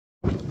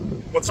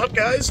What's up,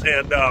 guys,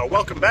 and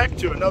welcome back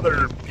to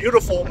another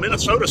beautiful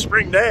Minnesota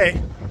spring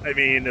day. I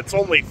mean, it's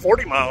only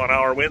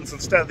 40-mile-an-hour winds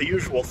instead of the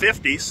usual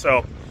 50,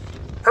 so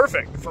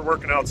perfect for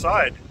working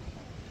outside.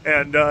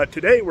 And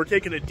today we're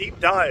taking a deep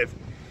dive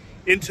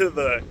into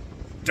the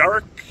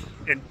dark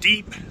and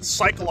deep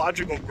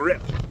psychological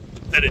grip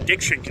that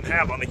addiction can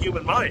have on the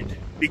human mind.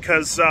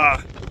 Because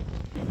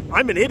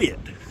I'm an idiot.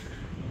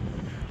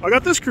 I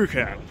got this crew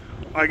cab.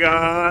 I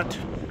got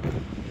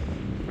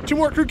 2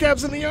 more crew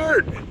cabs in the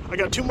yard. I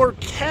got 2 more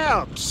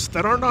cabs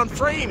that aren't on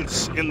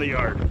frames in the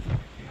yard.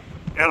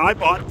 And I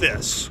bought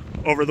this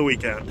over the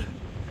weekend.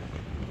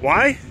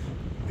 Why?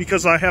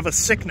 Because I have a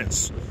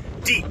sickness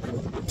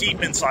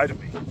deep inside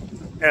of me.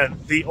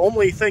 And the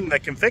only thing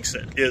that can fix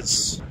it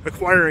is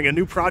acquiring a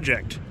new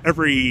project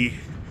every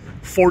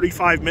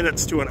 45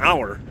 minutes to an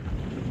hour.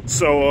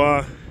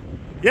 So,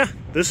 yeah,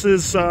 this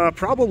is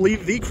probably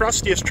the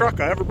crustiest truck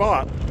I ever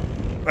bought.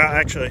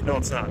 Actually, no,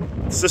 it's not.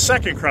 It's the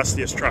second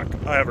crustiest truck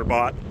I ever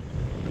bought.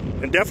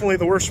 And definitely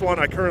the worst one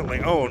I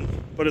currently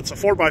own, but it's a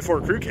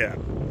 4x4 crew cab.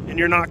 And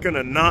you're not going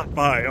to not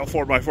buy a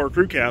 4x4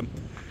 crew cab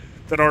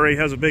that already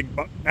has a big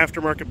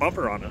aftermarket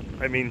bumper on it.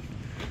 I mean,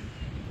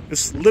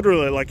 it's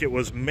literally like it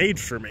was made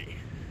for me.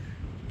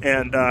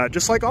 And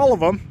just like all of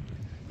them,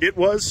 it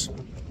was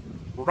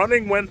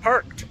running when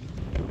parked.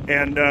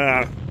 And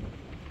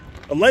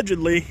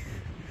allegedly,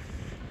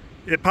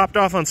 it popped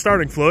off on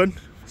starting fluid.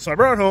 So I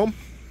brought it home.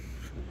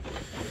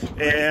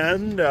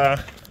 And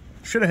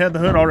should have had the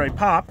hood already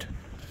popped.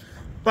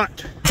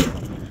 But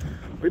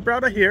we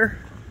brought it here,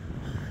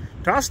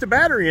 tossed a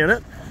battery in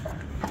it,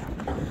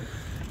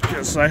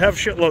 because I have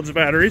shitloads of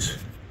batteries,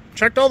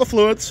 checked all the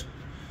fluids,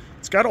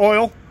 it's got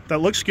oil, that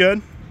looks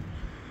good,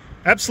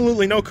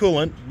 absolutely no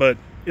coolant, but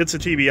it's a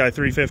TBI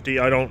 350,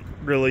 I don't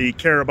really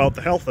care about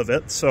the health of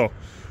it, so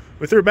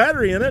we threw a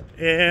battery in it,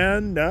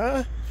 and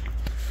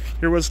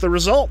here was the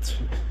result.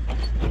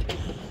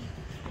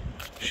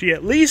 She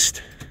at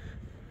least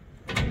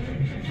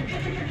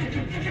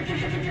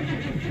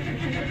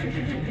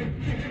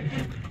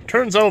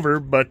turns over,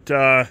 but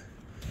I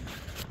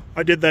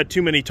did that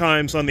too many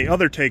times on the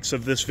other takes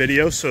of this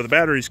video, so the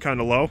battery's kind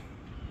of low.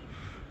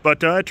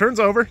 But it turns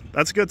over.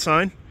 That's a good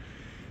sign.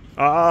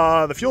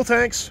 The fuel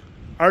tanks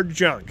are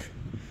junk.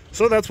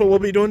 So that's what we'll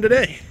be doing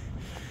today,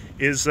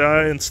 is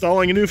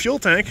installing a new fuel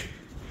tank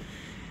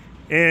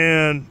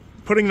and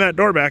putting that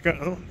door back on.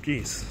 Oh,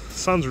 geez,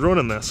 sun's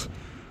ruining this.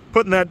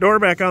 Putting that door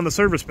back on the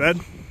service bed,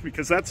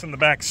 because that's in the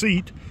back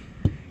seat.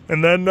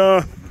 And then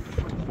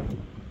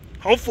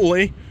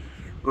hopefully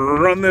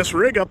run this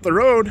rig up the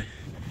road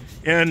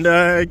and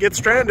get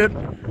stranded,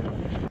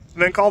 and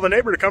then call the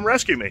neighbor to come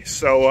rescue me.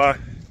 So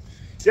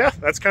yeah,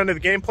 that's kind of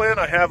the game plan.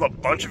 I have a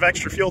bunch of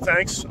extra fuel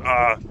tanks.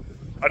 I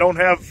don't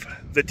have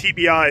the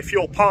TBI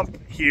fuel pump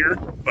here,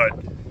 but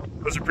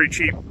those are pretty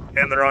cheap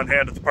and they're on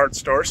hand at the parts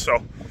store.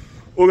 So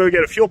we'll go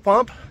get a fuel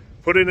pump,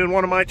 put it in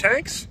one of my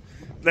tanks,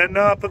 then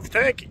put the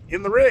tank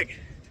in the rig,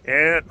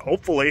 and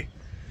hopefully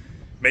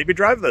maybe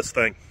drive this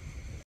thing.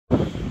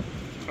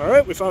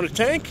 Alright, we found a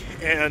tank,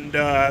 and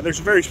there's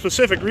a very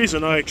specific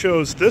reason I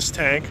chose this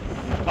tank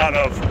out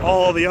of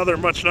all the other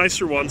much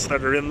nicer ones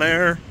that are in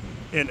there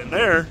and in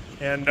there.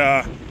 And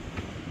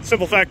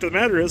simple fact of the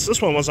matter is,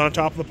 this one was on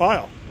top of the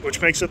pile,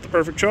 which makes it the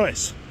perfect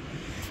choice.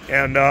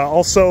 And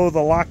also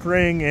the lock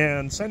ring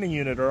and sending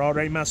unit are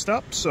already messed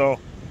up, so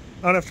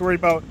I don't have to worry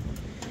about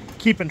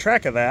keeping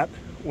track of that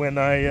when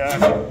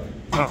I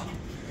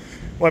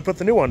put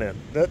the new one in.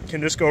 That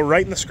can just go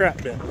right in the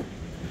scrap bin.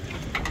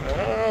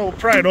 We'll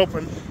pry it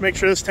open, make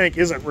sure this tank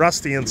isn't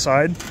rusty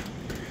inside,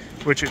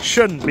 which it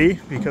shouldn't be,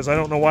 because I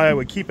don't know why I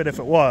would keep it if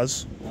it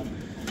was.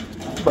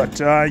 But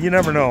you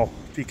never know,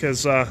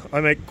 because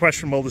I make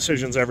questionable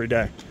decisions every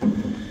day.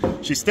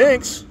 She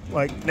stinks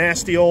like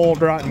nasty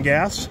old rotten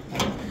gas,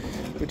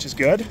 which is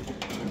good,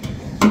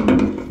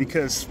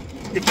 because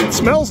if it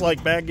smells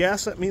like bad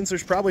gas, that means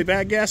there's probably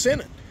bad gas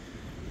in it.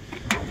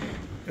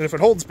 And if it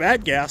holds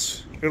bad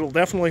gas, it'll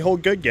definitely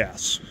hold good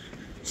gas.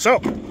 So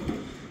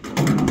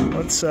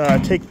let's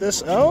take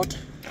this out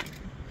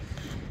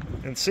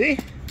and see.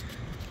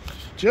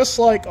 Just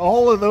like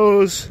all of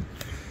those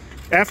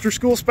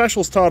after-school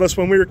specials taught us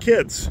when we were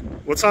kids,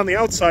 what's on the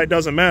outside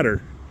doesn't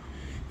matter.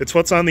 It's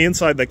what's on the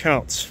inside that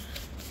counts.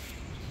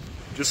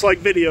 Just like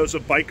videos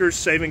of bikers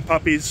saving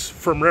puppies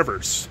from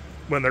rivers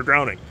when they're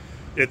drowning.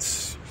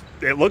 It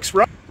looks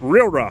rough,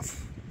 real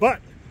rough,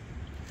 but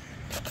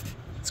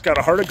it's got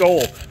a heart of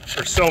gold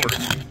or silver.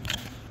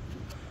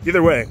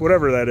 Either way,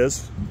 whatever that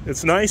is,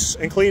 it's nice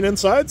and clean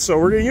inside, so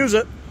we're going to use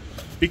it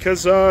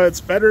because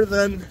it's better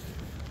than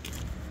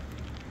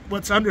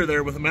what's under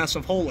there with a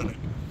massive hole in it.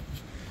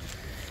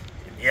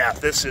 Yeah,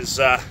 this is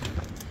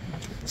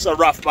it's a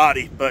rough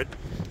body, but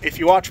if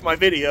you watch my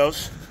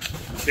videos,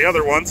 the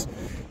other ones,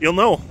 you'll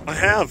know I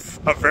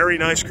have a very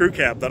nice crew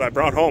cab that I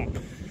brought home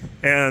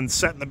and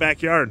set in the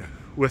backyard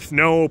with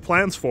no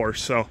plans for,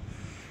 so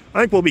I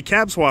think we'll be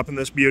cab swapping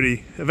this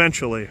beauty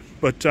eventually,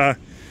 but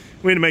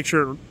we need to make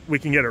sure we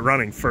can get it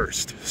running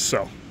first.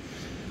 So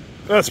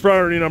that's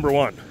priority number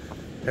 1.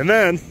 And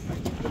then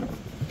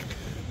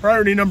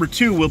priority number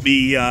 2 will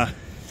be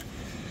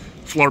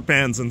floor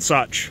pans and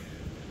such.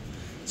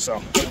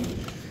 So,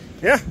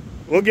 yeah,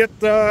 we'll get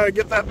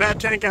that bad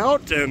tank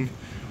out and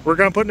work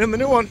on putting in the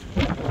new one.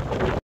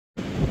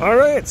 All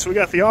right, so we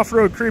got the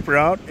off-road creeper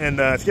out, and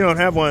if you don't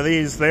have one of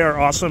these, they are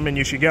awesome, and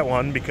you should get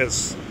one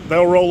because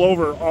they'll roll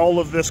over all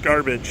of this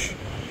garbage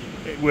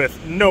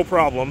with no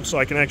problem, so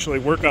I can actually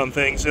work on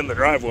things in the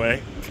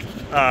driveway.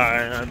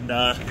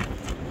 Yeah,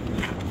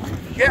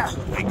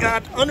 we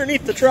got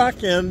underneath the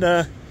truck, and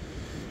this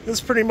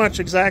is pretty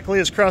much exactly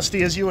as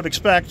crusty as you would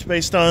expect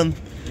based on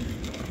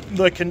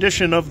the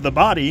condition of the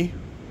body,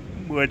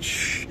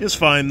 which is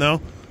fine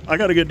though. I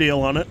got a good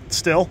deal on it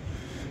still.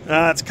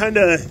 It's kind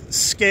of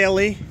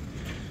scaly,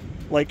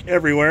 like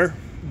everywhere,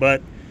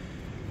 but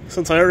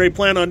since I already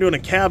plan on doing a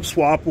cab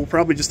swap, we'll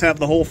probably just have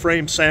the whole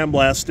frame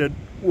sandblasted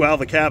while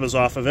the cab is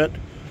off of it.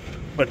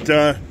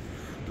 But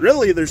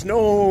really, there's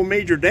no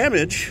major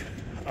damage.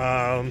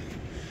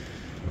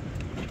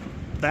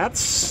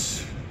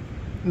 That's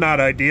not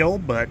ideal,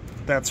 but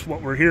that's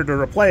what we're here to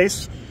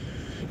replace.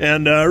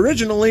 And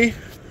originally,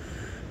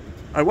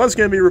 I was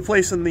going to be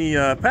replacing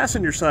the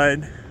passenger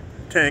side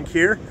tank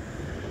here,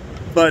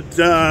 but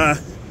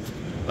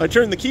I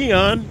turned the key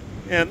on,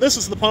 and this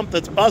is the pump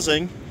that's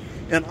buzzing,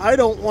 and I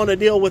don't want to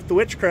deal with the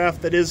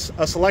witchcraft that is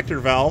a selector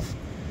valve,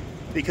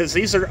 because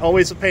these are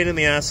always a pain in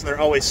the ass and they're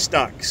always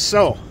stuck.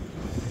 So,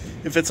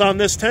 if it's on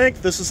this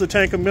tank, this is the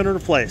tank I'm going to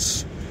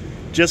replace,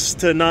 just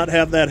to not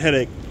have that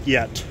headache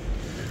yet.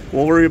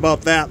 We'll worry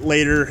about that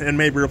later and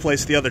maybe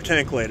replace the other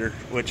tank later,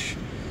 which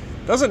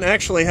doesn't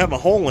actually have a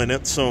hole in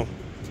it, so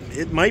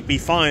it might be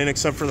fine,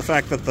 except for the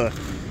fact that the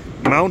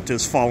mount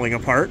is falling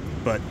apart,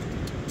 but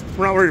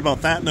we're not worried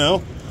about that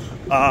now.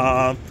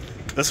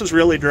 This is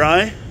really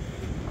dry.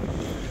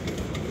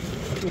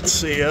 Let's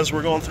see, as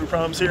we're going through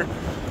problems here,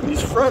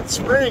 these front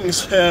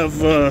springs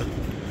have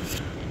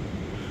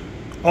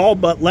all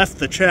but left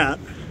the chat.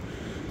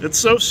 It's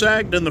so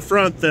sagged in the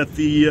front that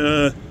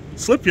the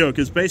slip yoke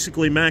is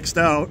basically maxed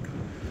out,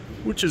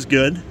 which is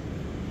good.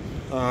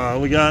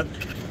 We got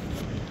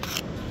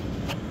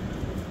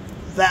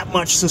that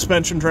much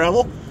suspension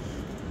travel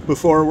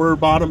before we're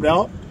bottomed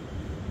out,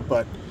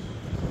 but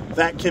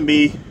that can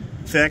be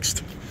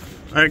fixed.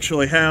 I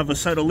actually have a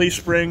set of leaf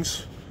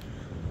springs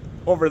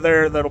over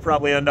there that'll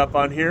probably end up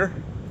on here.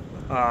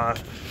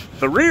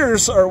 The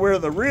rears are where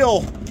the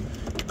real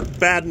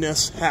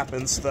badness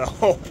happens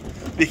though,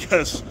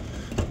 because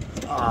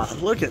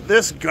look at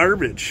this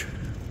garbage.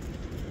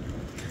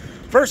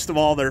 First of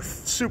all, they're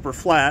super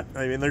flat.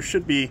 I mean, there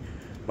should be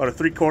about a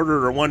 3/4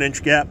 or 1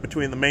 inch gap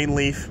between the main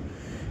leaf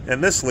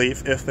and this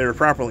leaf if they're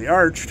properly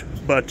arched.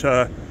 But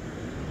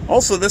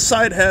also this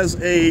side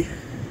has a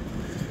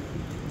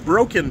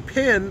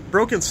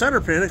broken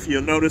center pin, if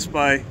you'll notice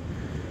by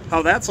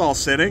how that's all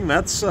sitting.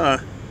 That's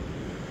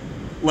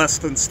less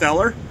than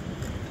stellar.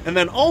 And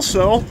then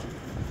also,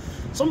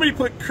 somebody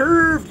put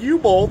curved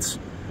U-bolts,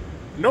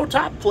 no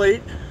top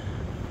plate,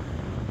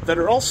 that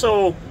are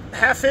also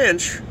 1/2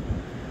 inch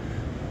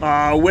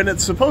when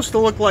it's supposed to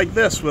look like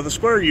this with a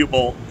square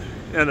U-bolt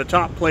and a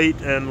top plate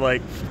and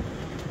like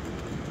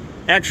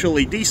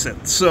actually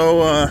decent.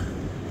 So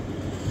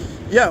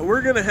yeah,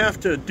 we're gonna have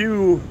to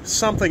do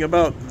something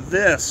about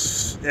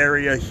this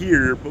area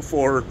here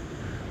before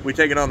we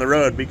take it on the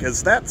road,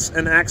 because that's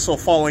an axle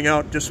falling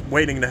out just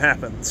waiting to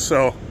happen.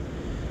 So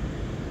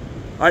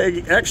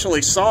I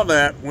actually saw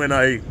that when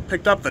I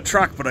picked up the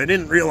truck, but I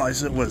didn't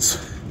realize it was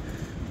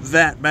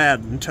that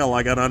bad until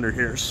I got under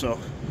here. So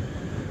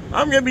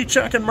I'm gonna be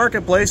checking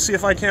Marketplace, see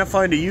if I can't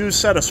find a used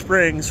set of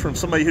springs from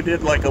somebody who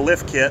did like a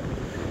lift kit.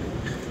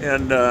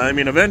 And I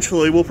mean,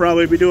 eventually we'll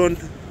probably be doing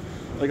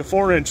like a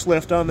 4-inch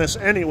lift on this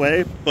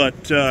anyway,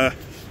 but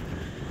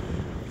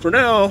for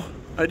now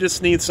I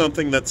just need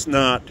something that's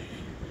not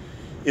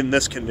in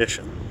this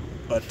condition.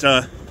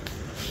 But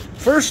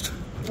first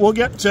we'll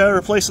get to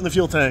replacing the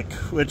fuel tank,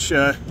 which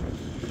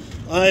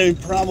I'm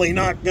probably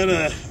not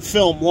gonna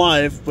film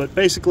live, but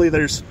basically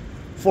there's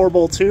 4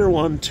 bolts here,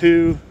 1,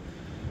 2,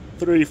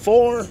 3,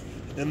 4,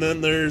 and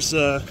then there's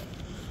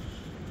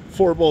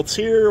 4 bolts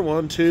here,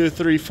 1, 2,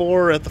 3,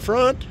 4 at the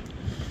front,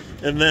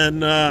 and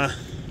then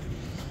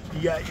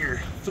you got your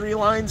 3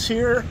 lines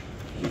here,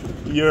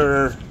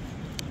 your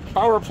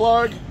power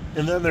plug,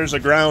 and then there's a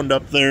ground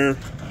up there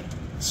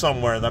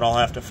somewhere that I'll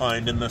have to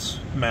find in this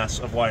mess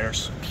of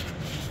wires.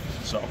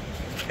 So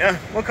yeah,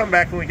 we'll come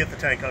back when we get the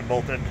tank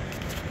unbolted.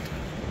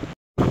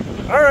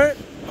 All right,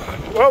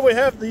 well, we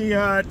have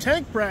the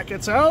tank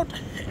brackets out,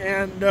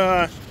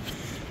 and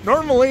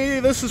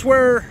normally this is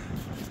where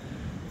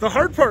the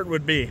hard part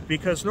would be,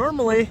 because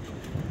normally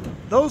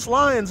those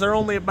lines are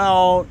only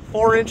about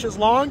 4 inches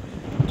long,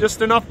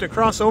 just enough to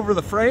cross over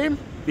the frame,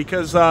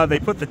 because they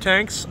put the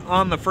tanks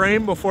on the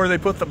frame before they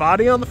put the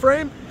body on the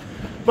frame.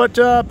 But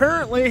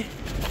apparently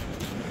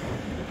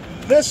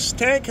this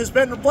tank has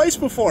been replaced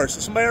before, so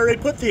somebody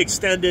already put the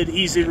extended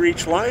easy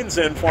reach lines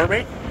in for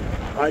me.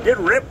 I did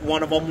rip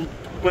one of them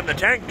when the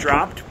tank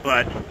dropped,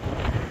 but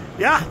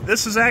yeah,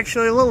 this is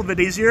actually a little bit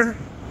easier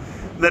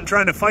then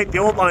trying to fight the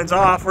old lines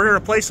off. We're going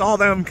to replace all of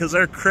them because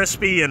they're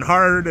crispy and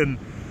hard and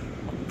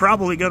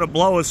probably going to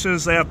blow as soon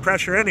as they have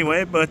pressure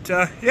anyway. But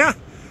yeah,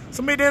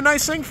 somebody did a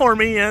nice thing for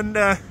me and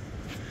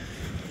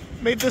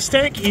made this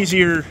tank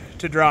easier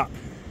to drop.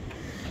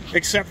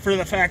 Except for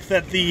the fact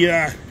that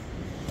the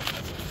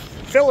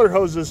filler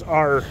hoses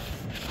are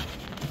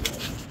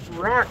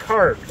rock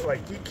hard.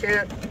 Like, you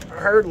can't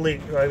hardly,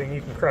 I mean,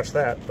 you can crush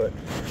that, but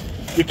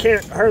you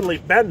can't hardly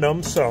bend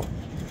them, so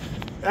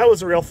that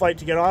was a real fight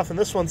to get off, and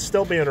this one's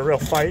still being a real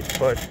fight,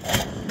 but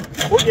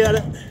we'll get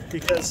it,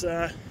 because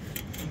I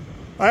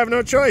have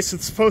no choice.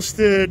 It's supposed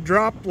to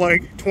drop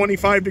like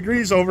 25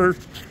 degrees over,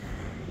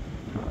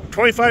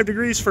 25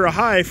 degrees for a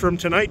high from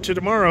tonight to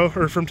tomorrow,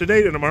 or from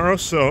today to tomorrow,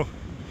 so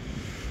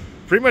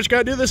pretty much got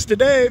to do this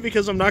today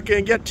because I'm not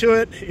going to get to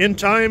it in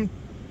time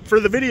for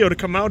the video to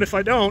come out if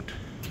I don't.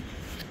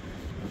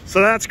 So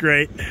that's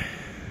great.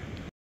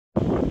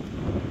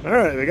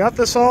 Alright, we got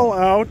this all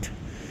out,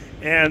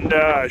 and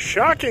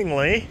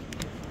shockingly,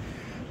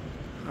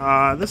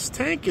 this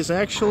tank is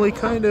actually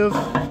kind of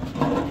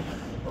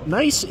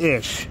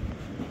nice-ish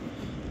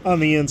on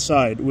the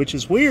inside, which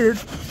is weird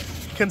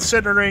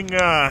considering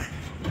it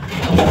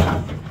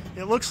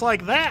looks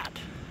like that.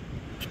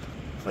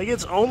 Like,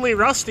 it's only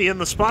rusty in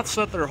the spots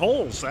that they're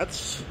holes.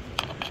 That's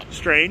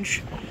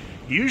strange.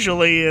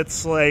 Usually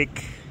it's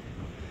like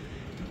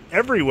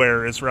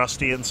everywhere is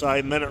rusty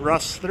inside and then it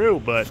rusts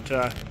through,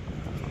 but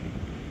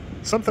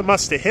something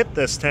must have hit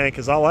this tank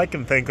is all I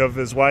can think of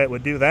is why it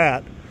would do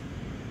that.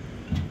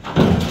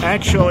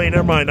 Actually,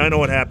 never mind, I know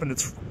what happened.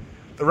 It's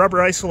the rubber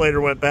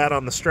isolator went bad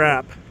on the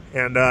strap,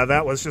 and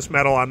that was just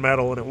metal on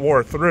metal, and it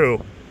wore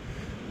through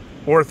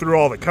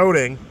all the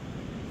coating,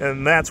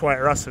 and that's why it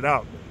rusted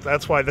out.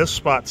 That's why this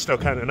spot's still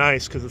kind of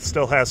nice, because it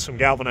still has some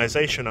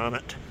galvanization on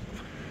it.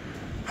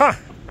 Huh,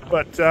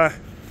 but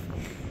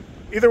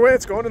either way,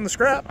 it's going in the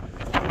scrap,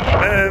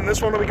 and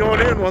this one will be going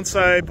in once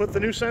I put the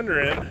new sender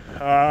in.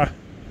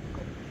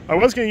 I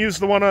was going to use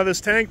the one out of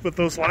this tank, but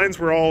those lines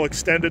were all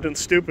extended and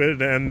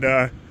stupid, and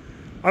I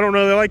don't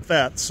really like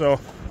that, so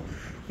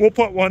we'll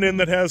put one in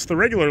that has the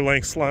regular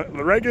length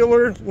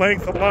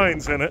of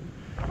lines in it,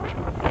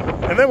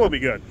 and then we'll be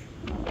good.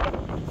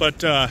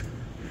 But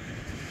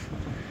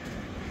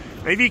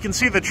maybe you can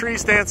see the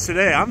trees dance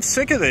today. I'm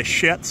sick of this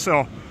shit,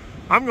 so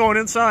I'm going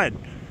inside.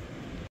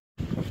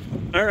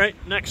 All right,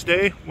 next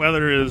day,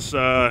 weather is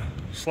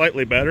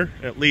slightly better,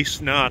 at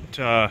least not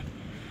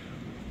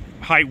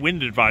high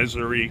wind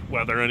advisory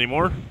weather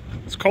anymore.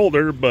 It's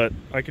colder, but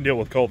I can deal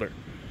with colder.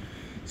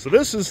 So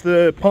this is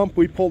the pump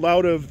we pulled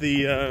out of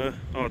the,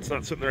 oh, it's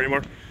not sitting there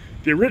anymore,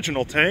 the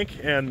original tank,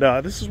 and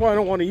this is why I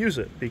don't want to use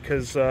it,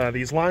 because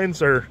these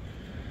lines are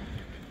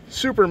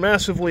super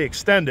massively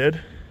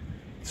extended.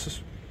 It's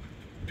just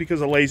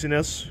because of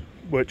laziness,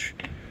 which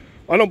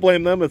I don't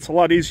blame them. It's a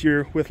lot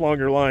easier with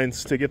longer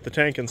lines to get the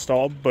tank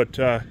installed, but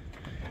I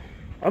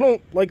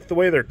don't like the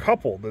way they're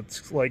coupled.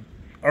 It's like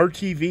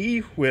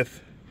RTV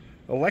with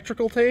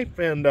electrical tape,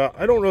 and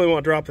I don't really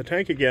want to drop the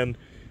tank again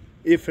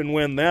if and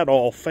when that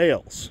all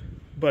fails.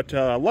 But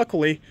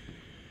luckily,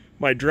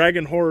 my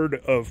Dragon Horde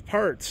of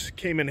parts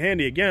came in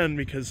handy again,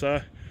 because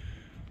I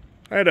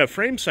had a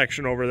frame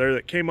section over there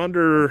that came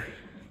under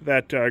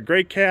that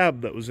gray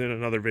cab that was in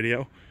another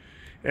video.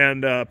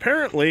 And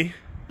apparently,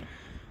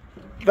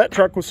 that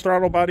truck was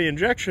throttle body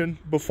injection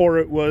before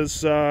it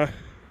was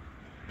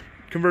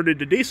converted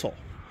to diesel.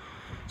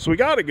 So we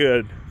got a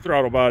good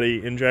throttle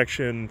body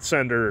injection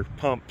sender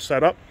pump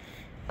setup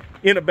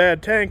in a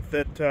bad tank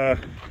that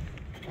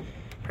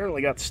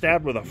apparently got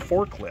stabbed with a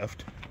forklift.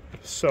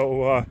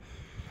 So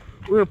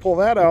we're going to pull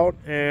that out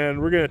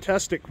and we're going to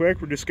test it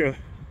quick. We're just going to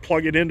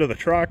plug it into the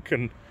truck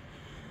and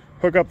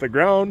hook up the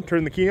ground,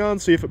 turn the key on,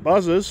 see if it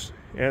buzzes.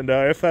 And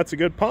if that's a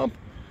good pump,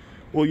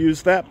 we'll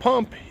use that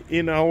pump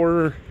in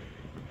our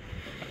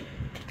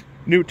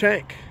new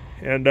tank.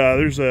 And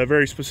there's a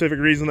very specific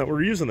reason that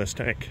we're using this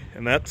tank,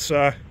 and that's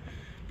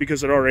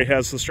because it already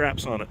has the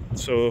straps on it,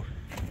 so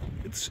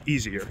it's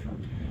easier,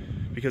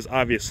 because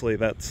obviously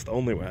that's the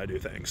only way I do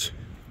things.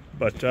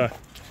 But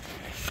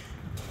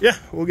yeah,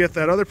 we'll get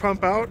that other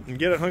pump out and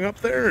get it hung up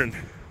there, and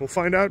we'll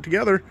find out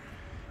together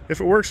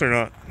if it works or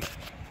not.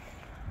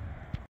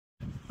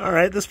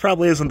 Alright, this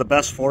probably isn't the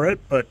best for it,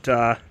 but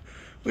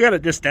we got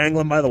it just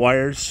dangling by the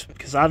wires,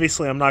 because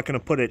obviously I'm not going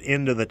to put it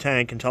into the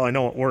tank until I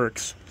know it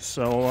works.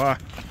 So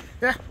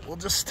yeah, we'll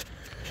just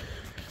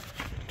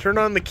turn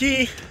on the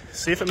key,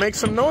 see if it makes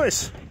some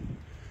noise.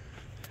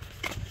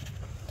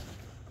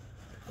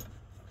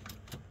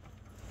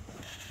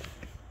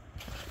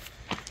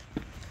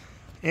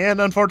 And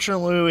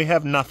unfortunately, we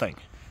have nothing.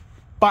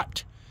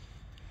 But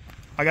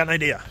I got an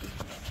idea.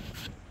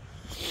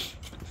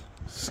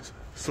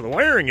 So the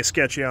wiring is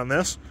sketchy on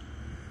this,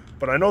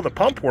 but I know the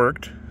pump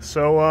worked,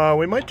 so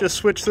we might just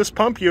switch this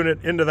pump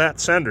unit into that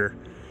sender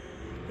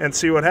and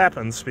see what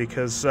happens,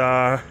 because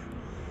I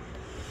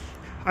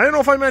don't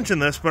know if I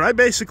mentioned this, but I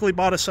basically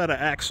bought a set of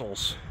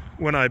axles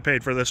when I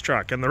paid for this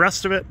truck, and the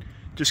rest of it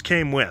just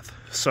came with.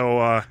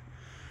 So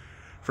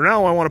for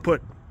now, I want to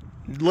put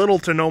little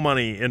to no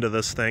money into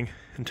this thing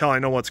until I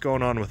know what's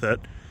going on with it.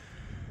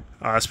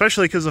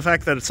 Especially because of the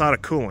fact that it's out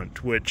of coolant,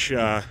 which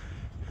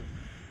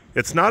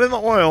it's not in the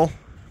oil,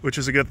 which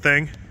is a good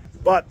thing,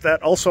 but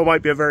that also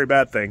might be a very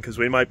bad thing, because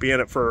we might be in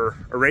it for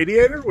a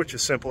radiator, which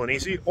is simple and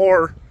easy,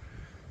 or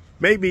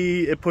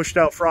maybe it pushed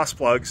out frost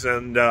plugs,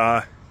 and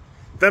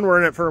then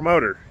we're in it for a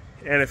motor.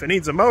 And if it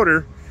needs a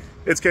motor,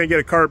 it's going to get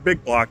a carb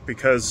big block,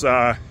 because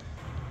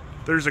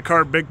there's a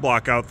carb big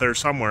block out there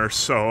somewhere.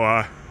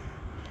 So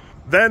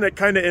then it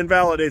kind of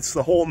invalidates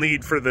the whole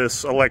need for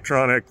this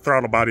electronic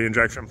throttle body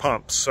injection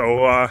pump.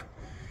 So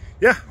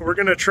yeah, we're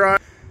going to try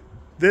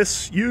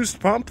this used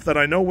pump that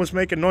I know was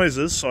making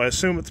noises, so I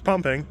assume it's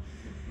pumping,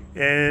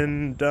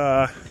 and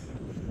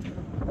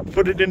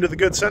put it into the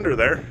good sender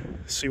there,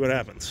 see what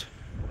happens.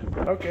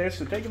 Okay,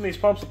 so taking these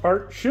pumps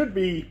apart should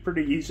be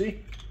pretty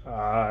easy.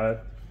 At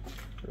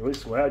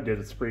least the way I did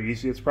it's pretty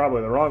easy. It's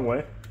probably the wrong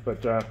way,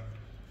 but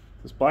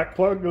this black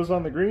plug goes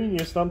on the green. You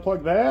just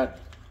unplug that.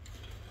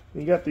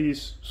 You got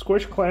these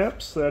squish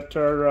clamps that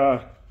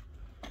are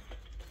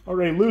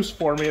already loose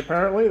for me,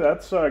 apparently.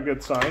 That's a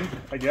good sign,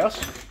 I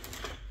guess.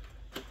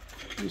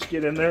 You just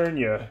get in there and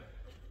you,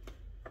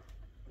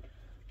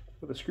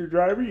 with a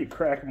screwdriver, you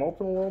crack them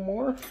open a little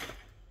more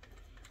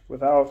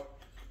without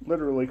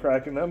literally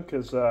cracking them,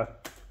 because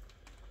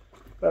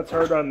that's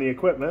hard on the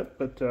equipment.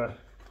 But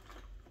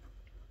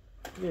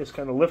you just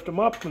kind of lift them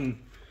up and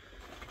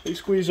they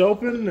squeeze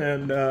open,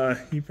 and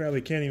you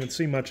probably can't even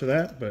see much of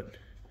that, but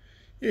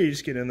yeah, you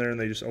just get in there and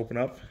they just open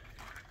up.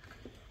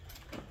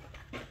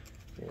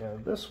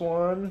 And this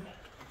one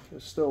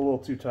is still a little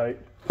too tight.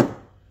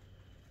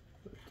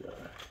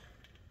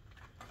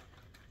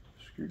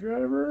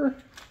 Screwdriver.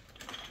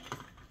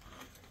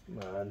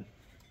 Come on.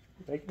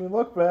 Making me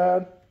look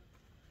bad.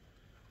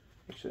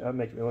 Actually, I'm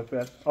making me look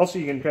bad. Also,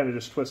 you can kind of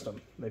just twist them.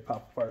 They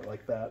pop apart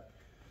like that.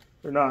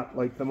 They're not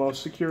like the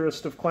most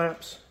securest of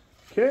clamps.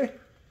 Okay.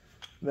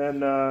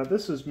 Then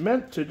this is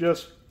meant to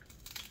just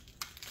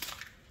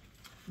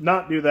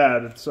not do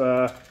that. It's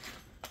here,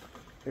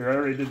 I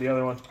already did the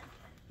other one.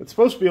 It's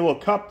supposed to be a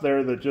little cup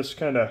there that just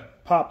kind of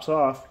pops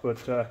off,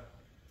 but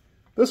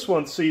this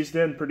one's seized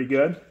in pretty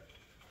good.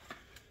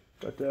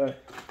 But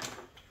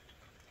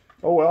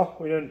oh well,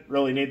 we didn't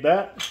really need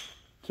that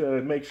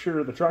to make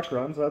sure the truck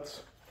runs.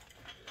 That's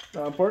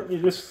not important.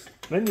 You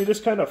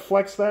just kind of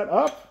flex that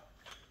up.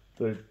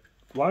 The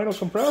line will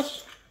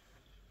compress.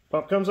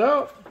 Pump comes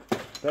out.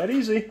 That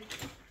easy.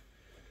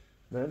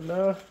 Then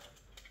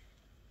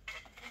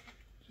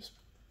just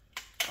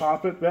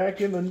pop it back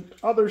in the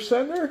other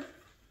sender.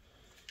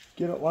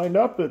 Get it lined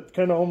up. It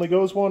kind of only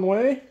goes one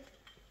way.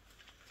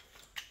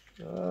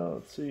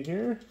 Let's see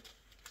here.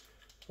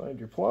 Find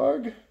your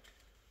plug.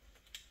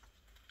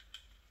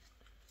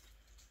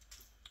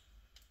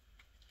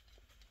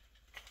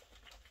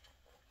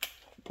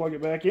 Plug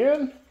it back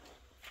in.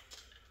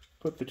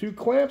 Put the two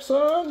clamps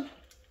on.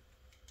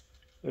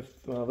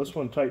 If this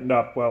one tightened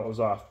up while it was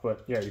off,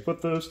 but yeah, you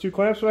put those two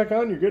clamps back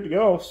on, you're good to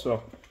go.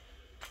 So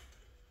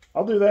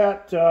I'll do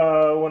that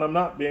when I'm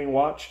not being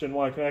watched and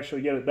when I can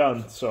actually get it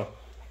done. So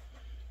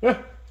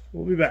yeah,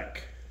 we'll be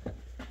back.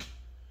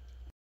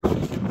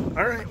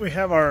 All right, we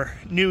have our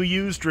new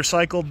used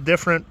recycled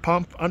different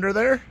pump under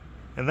there,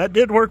 and that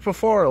did work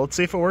before. Let's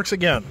see if it works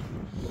again.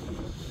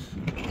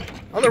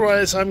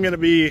 Otherwise, I'm going to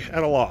be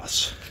at a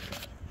loss.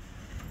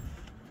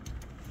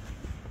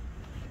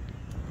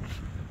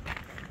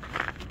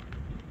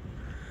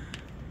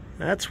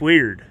 That's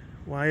weird.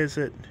 Why is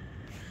it?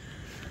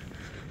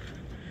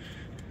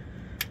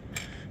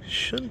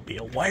 Shouldn't be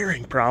a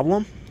wiring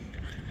problem.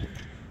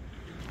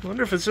 I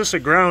wonder if it's just a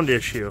ground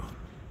issue.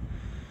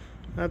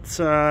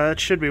 That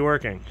should be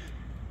working.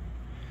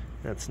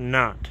 That's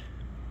not,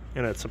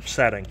 and it's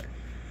upsetting.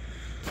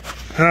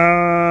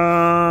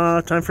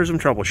 Time for some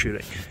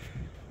troubleshooting.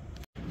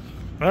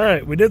 All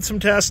right, we did some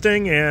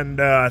testing, and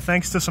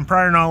thanks to some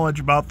prior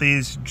knowledge about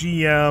these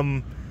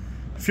GM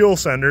fuel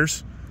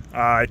senders,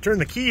 I turned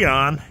the key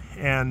on,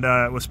 and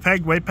it was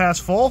pegged way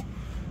past full.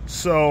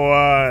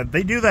 So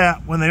they do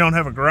that when they don't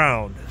have a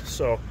ground.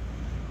 So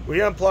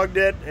we unplugged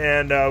it,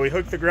 and we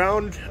hooked the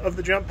ground of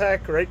the jump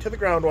pack right to the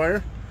ground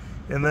wire.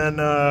 And then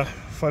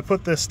if I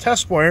put this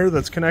test wire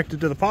that's connected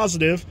to the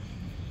positive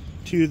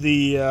to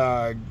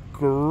the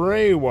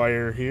gray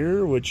wire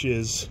here, which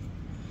is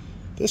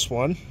this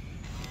one,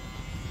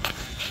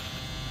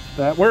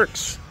 that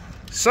works.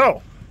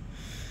 So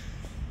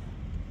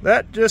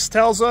that just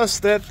tells us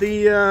that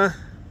the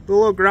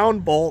little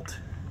ground bolt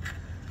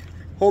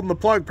holding the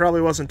plug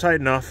probably wasn't tight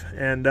enough,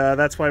 and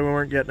that's why we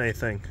weren't getting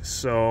anything.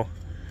 So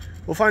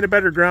we'll find a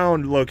better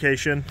ground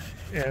location,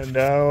 and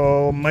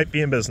might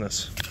be in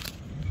business.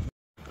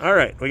 All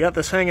right, we got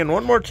this hanging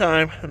one more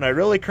time, and I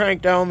really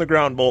cranked down the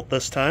ground bolt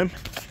this time.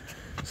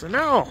 So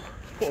now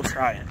we'll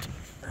try it.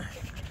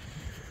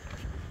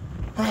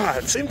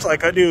 It seems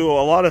like I do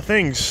a lot of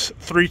things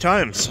 3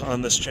 times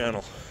on this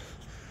channel.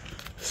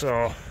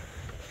 So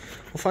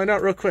we'll find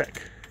out real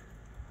quick.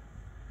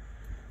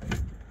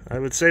 I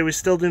would say we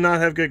still do not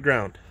have good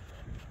ground.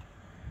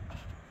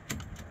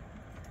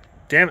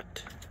 Damn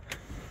it.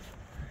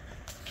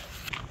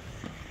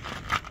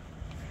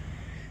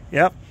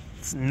 Yep,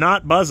 it's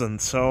not buzzing,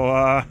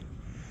 so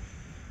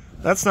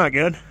that's not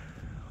good.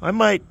 I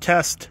might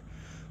test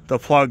the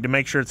plug to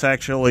make sure it's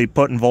actually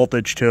putting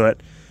voltage to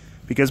it,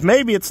 because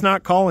maybe it's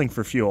not calling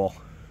for fuel.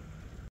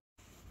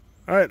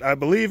 Alright, I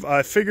believe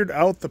I figured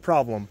out the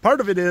problem.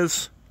 Part of it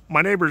is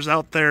my neighbor's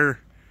out there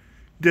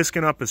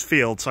disking up his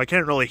field, so I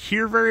can't really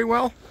hear very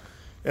well.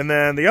 And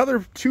then the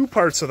other two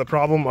parts of the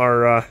problem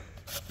are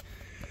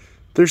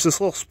there's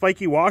this little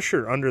spiky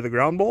washer under the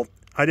ground bolt.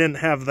 I didn't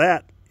have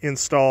that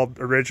installed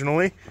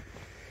originally.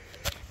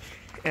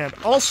 And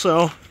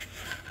also,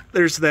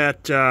 there's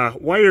that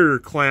wire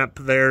clamp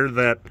there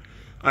that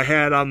I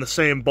had on the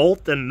same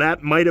bolt, and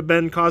that might have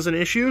been causing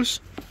issues.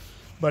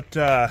 But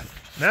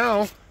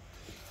now,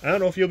 I don't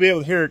know if you'll be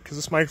able to hear it because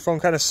this microphone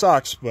kind of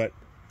sucks, but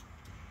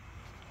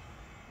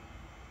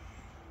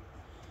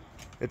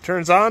it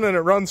turns on and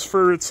it runs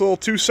for its little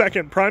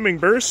 2-second priming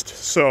burst,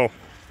 so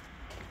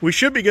we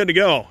should be good to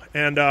go.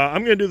 And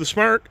I'm going to do the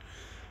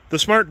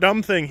smart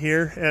dumb thing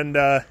here, and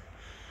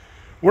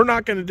we're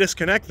not going to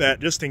disconnect that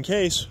just in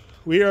case.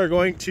 We are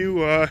going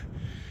to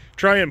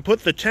try and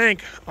put the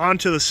tank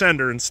onto the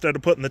sender instead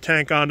of putting the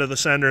tank onto the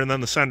sender and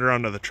then the sender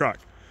onto the truck.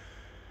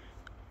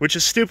 Which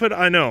is stupid,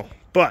 I know,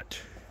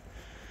 but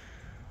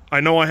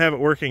I know I have it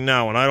working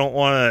now, and I don't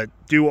want to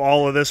do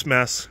all of this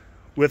mess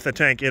with the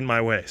tank in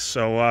my way.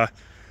 So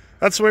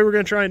that's the way we're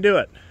going to try and do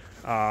it.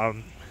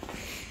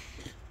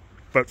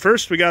 But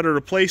first we got to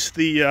replace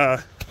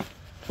the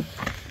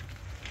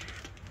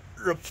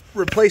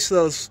replace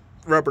those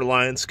rubber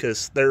lines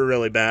because they're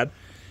really bad.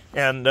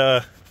 And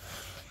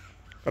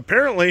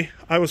apparently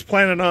I was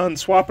planning on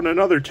swapping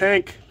another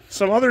tank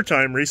some other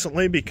time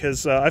recently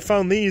because I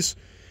found these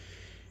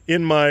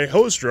in my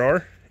hose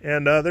drawer,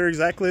 and they're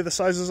exactly the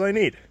sizes I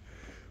need.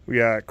 We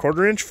got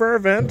 1/4 inch for our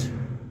vent,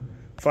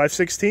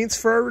 5/16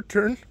 for our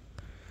return,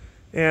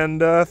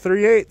 and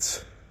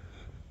 3/8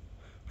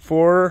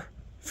 for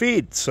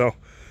feed. So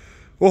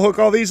we'll hook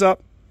all these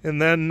up,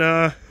 and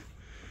then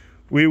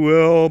we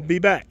will be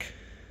back.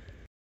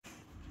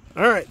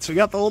 Alright, so we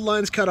got the old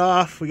lines cut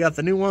off. We got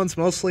the new ones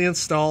mostly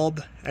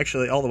installed.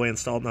 Actually, all the way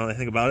installed now that I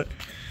think about it.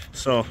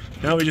 So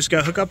now we just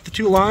got to hook up the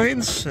two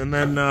lines, and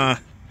then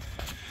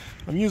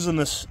I'm using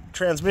this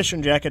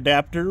transmission jack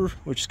adapter,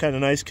 which is kind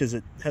of nice because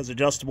it has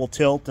adjustable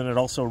tilt, and it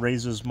also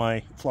raises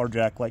my floor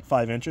jack like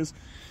 5 inches.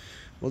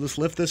 We'll just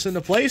lift this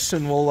into place,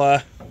 and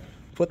we'll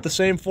put the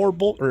same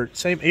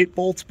 8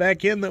 bolts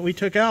back in that we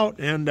took out,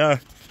 and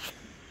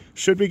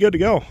should be good to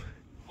go.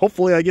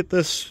 Hopefully I get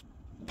this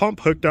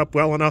pump hooked up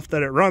well enough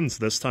that it runs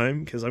this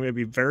time, because I'm going to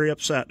be very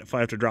upset if I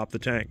have to drop the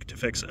tank to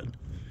fix it.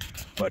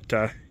 But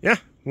yeah,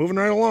 moving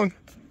right along.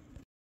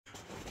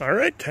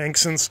 Alright,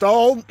 tank's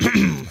installed.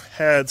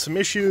 Had some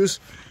issues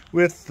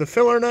with the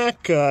filler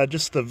neck.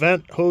 Just the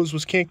vent hose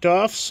was kinked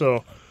off,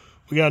 so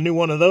we got a new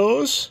one of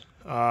those.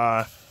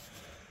 Forgot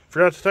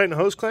to tighten the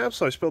hose clamp,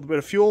 so I spilled a bit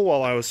of fuel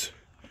while I was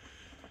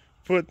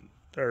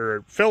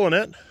filling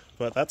it,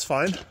 but that's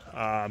fine.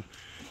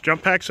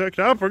 Jump pack's hooked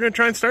up. We're going to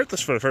try and start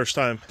this for the first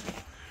time.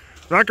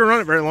 We're not going to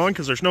run it very long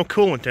because there's no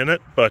coolant in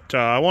it, but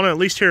I want to at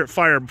least hear it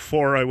fire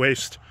before I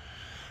waste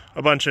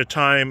a bunch of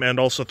time and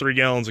also 3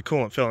 gallons of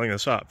coolant filling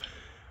this up.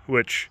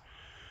 Which,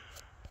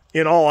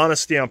 in all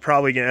honesty, I'm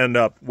probably going to end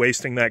up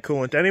wasting that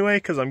coolant anyway,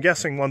 because I'm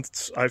guessing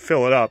once I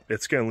fill it up,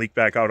 it's going to leak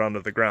back out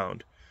onto the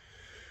ground.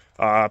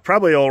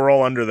 Probably it'll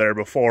roll under there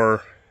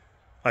before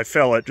I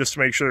fill it, just to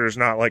make sure there's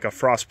not like a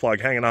frost plug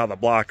hanging out of the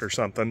block or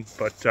something.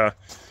 But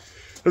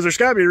because there's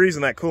got to be a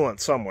reason that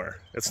coolant's somewhere.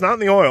 It's not in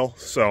the oil,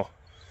 so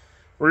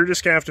we're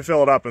just going to have to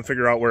fill it up and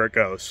figure out where it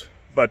goes.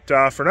 But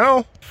for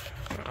now,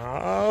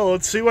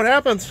 let's see what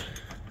happens.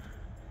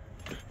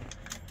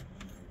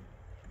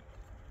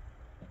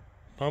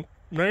 Pump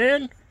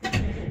man.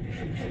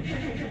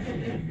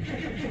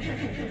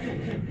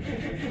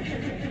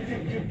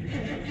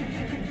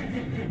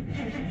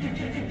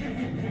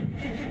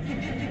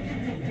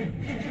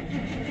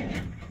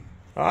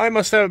 I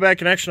must have a bad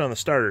connection on the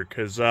starter,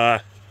 because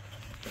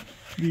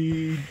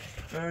you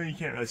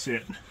can't really see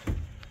it.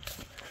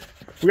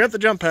 We got the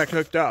jump pack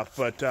hooked up,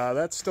 but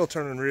that's still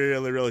turning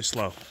really, really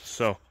slow.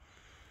 So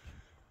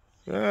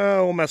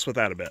we'll mess with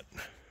that a bit.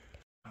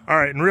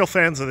 Alright, and real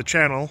fans of the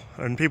channel,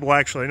 and people who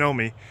actually know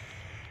me,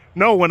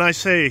 know when I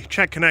say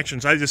check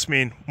connections, I just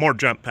mean more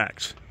jump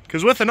packs.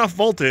 Because with enough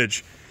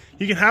voltage,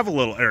 you can have a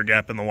little air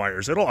gap in the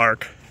wires. It'll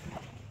arc.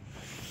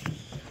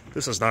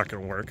 This is not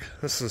going to work.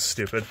 This is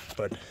stupid,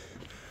 but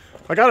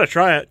I gotta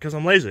try it because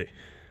I'm lazy.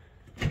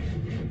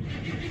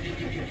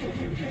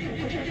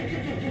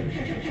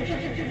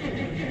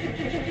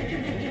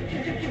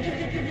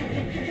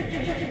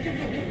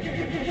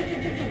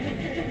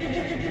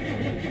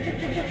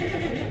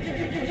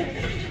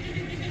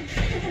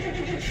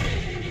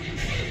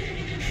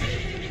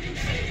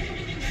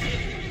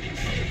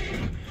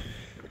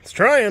 It's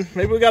trying.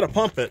 Maybe we gotta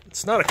pump it.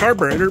 It's not a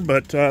carburetor,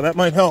 but that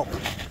might help.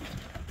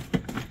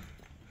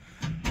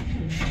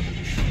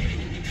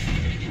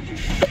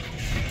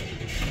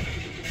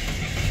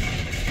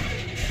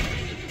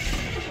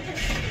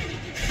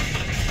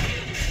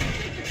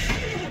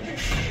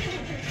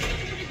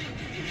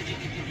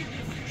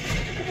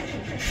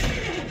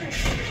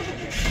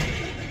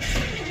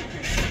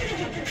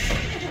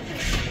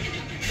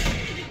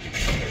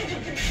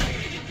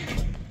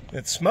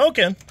 It's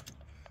smoking.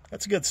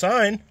 That's a good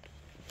sign.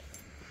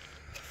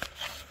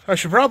 I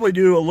should probably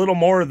do a little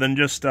more than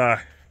just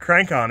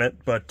crank on it,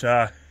 but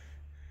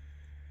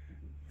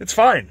it's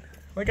fine.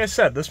 Like I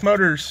said, this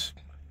motor's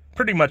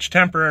pretty much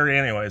temporary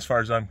anyway, as far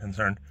as I'm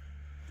concerned.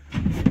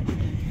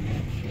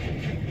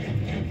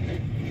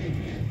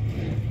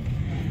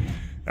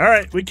 All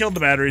right, we killed the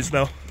batteries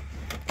though.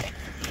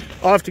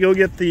 I'll have to go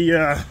get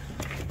the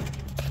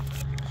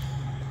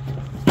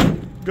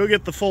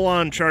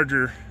full-on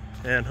charger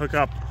and hook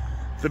up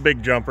the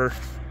big jumper.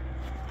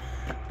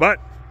 But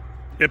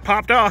it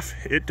popped off.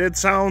 It did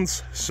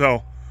sounds,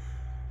 so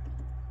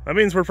that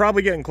means we're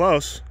probably getting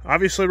close.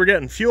 Obviously, we're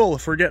getting fuel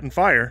if we're getting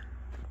fire.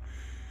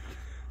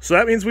 So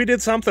that means we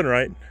did something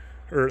right,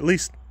 or at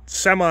least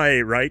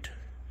semi-right.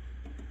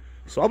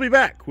 So I'll be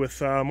back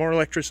with more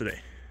electricity,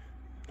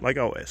 like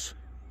always.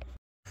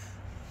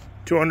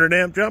 200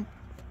 amp jump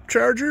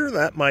charger,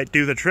 that might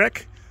do the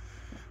trick.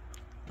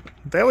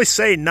 They always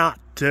say not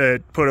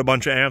to put a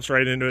bunch of amps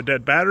right into a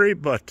dead battery,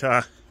 but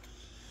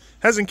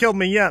hasn't killed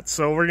me yet,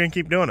 so we're gonna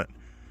keep doing it.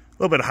 A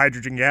little bit of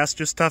hydrogen gas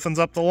just toughens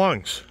up the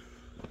lungs.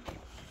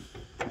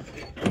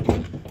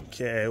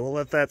 Okay, we'll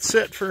let that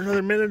sit for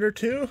another minute or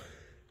two.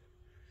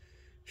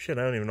 Shit,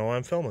 I don't even know why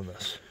I'm filming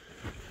this.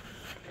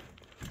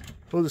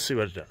 We'll just see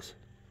what it does.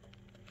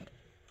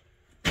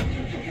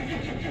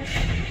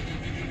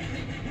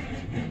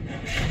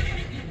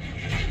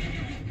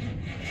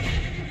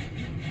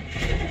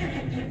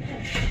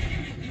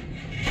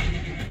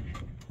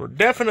 We're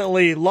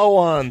definitely low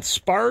on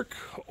spark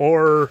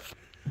or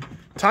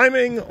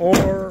timing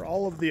or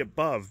all of the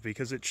above,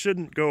 because it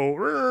shouldn't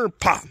go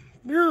pop,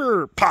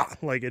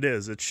 pop like it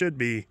is. It should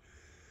be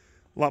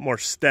a lot more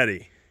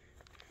steady.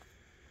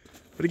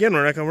 But again,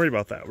 we're not going to worry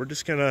about that. We're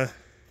just going to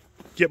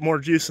get more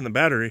juice in the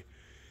battery,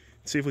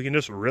 see if we can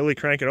just really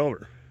crank it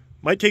over.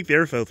 Might take the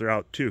air filter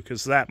out too,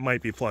 because that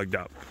might be plugged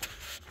up.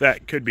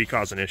 That could be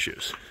causing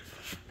issues.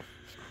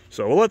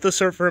 So we'll let this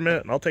sit for a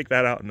minute, and I'll take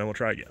that out, and then we'll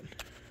try again.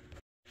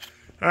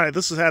 All right,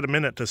 this has had a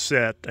minute to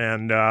sit,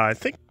 and I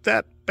think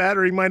that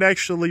battery might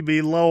actually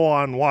be low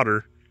on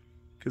water,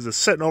 because it's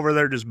sitting over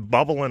there just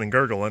bubbling and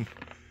gurgling,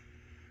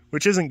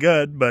 which isn't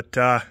good, but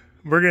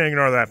we're going to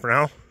ignore that for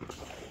now.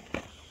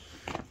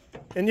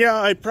 And yeah,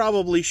 I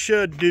probably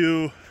should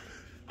do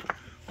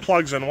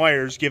plugs and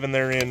wires, given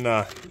they're in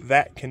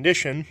that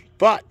condition,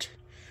 but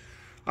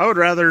I would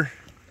rather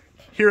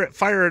hear it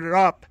fire it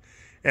up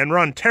and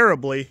run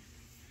terribly,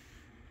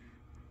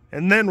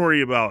 and then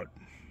worry about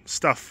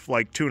stuff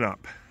like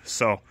tune-up.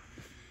 So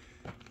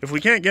if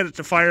we can't get it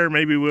to fire,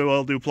 maybe we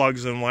will do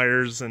plugs and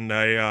wires, and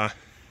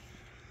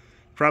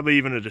probably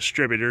even a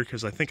distributor,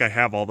 because I think I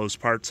have all those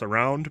parts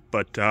around.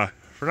 But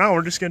for now,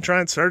 we're just going to try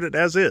and start it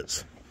as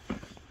is,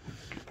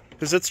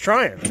 because it's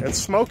trying. It's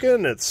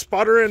smoking, it's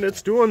sputtering,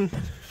 it's doing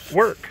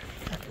work.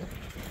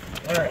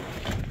 All right,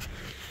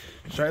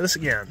 let's try this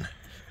again.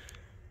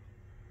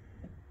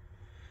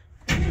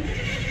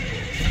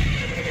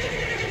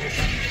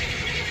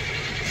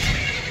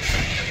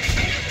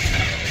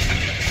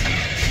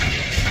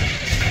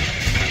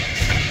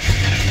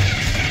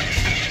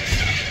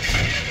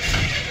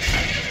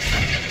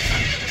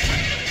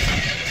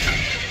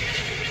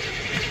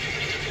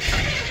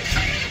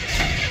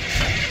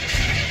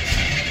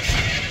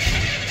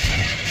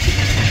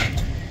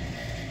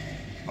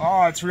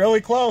 Oh, it's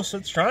really close.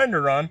 It's trying to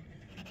run.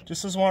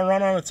 Just doesn't want to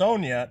run on its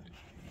own yet.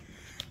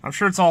 I'm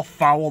sure it's all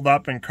fouled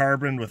up and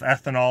carboned with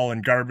ethanol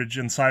and garbage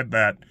inside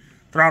that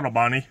throttle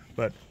body,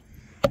 but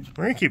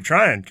we're going to keep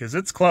trying because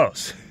it's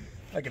close.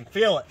 I can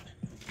feel it.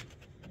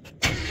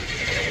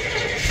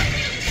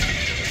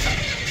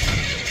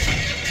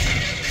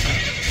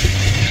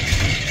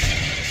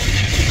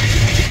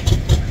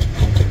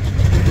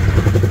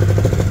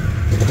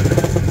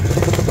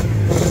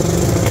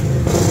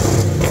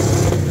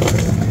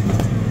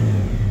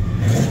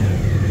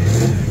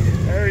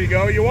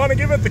 You want to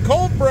give it the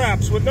cold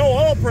preps with no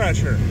oil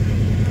pressure.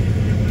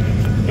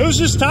 It was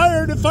just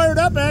tired. It fired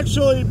up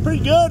actually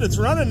pretty good. It's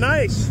running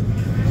nice.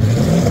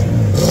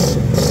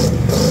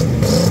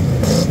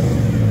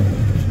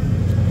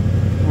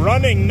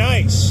 Running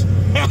nice.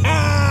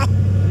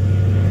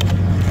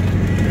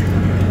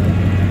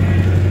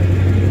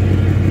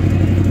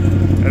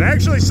 It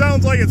actually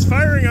sounds like it's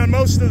firing on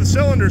most of the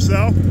cylinders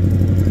though.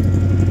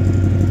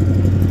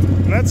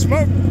 That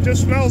smoke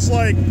just smells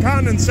like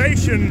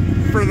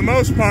condensation for the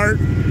most part.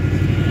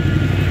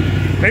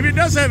 Maybe it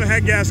does have a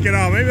head gasket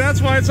out. Maybe that's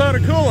why it's out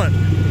of coolant.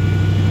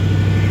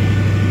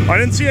 I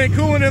didn't see any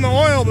coolant in the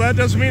oil, but that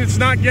doesn't mean it's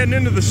not getting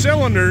into the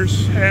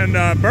cylinders and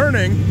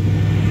burning.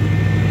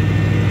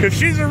 Because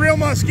she's a real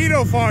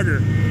mosquito fogger.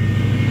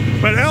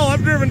 But hell,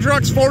 I've driven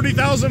trucks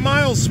 40,000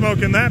 miles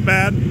smoking that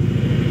bad.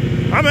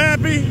 I'm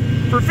happy.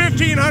 For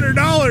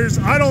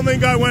 $1,500, I don't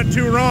think I went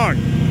too wrong.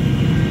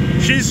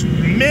 She's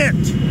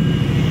mint.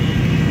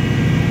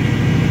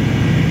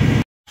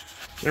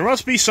 There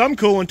must be some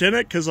coolant in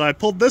it, because I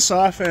pulled this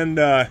off and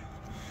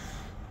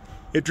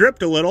it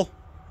dripped a little.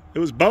 It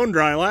was bone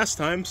dry last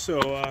time,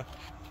 so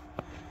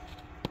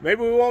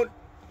maybe we won't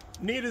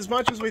need as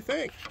much as we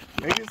think.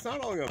 Maybe it's not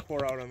all going to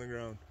pour out on the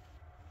ground.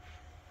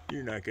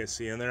 You're not going to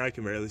see in there. I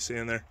can barely see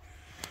in there.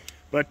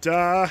 But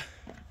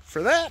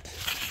for that,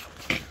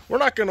 we're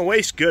not going to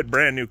waste good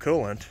brand new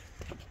coolant.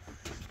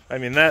 I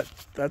mean,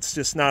 that's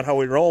just not how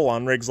we roll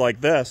on rigs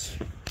like this.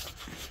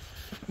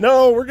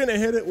 No, we're going to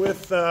hit it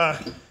with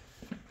the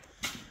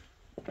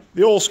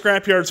old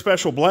Scrapyard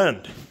Special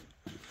Blend.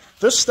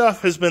 This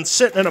stuff has been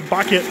sitting in a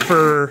bucket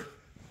for,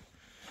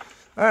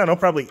 I don't know,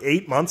 probably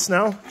 8 months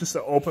now. Just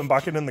an open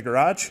bucket in the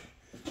garage.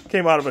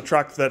 Came out of a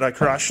truck that I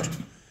crushed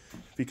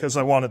because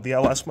I wanted the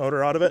LS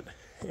motor out of it.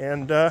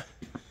 And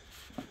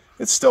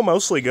it's still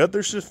mostly good.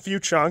 There's just a few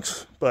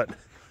chunks, but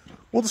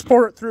we'll just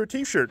pour it through a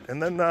t-shirt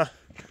and then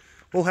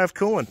we'll have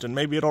coolant and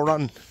maybe it'll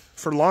run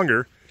for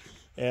longer.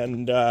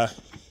 And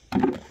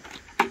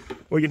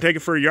we can take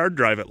it for a yard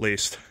drive at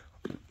least.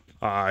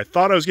 I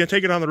thought I was going to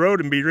take it on the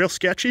road and be real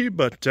sketchy,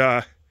 but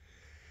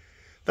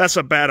that's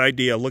a bad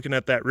idea looking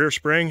at that rear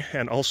spring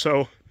and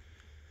also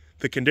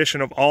the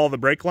condition of all the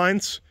brake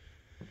lines.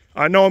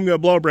 I know I'm going to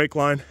blow a brake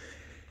line,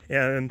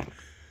 and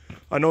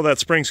I know that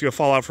spring's going to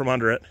fall out from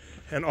under it.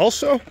 And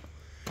also,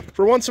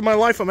 for once in my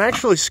life, I'm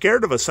actually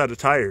scared of a set of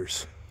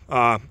tires.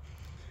 I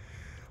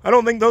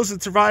don't think those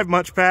would survive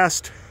much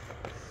past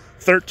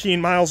 13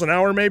 miles an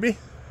hour maybe,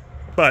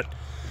 but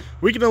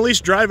we can at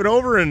least drive it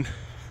over. And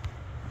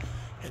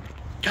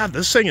God,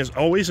 this thing is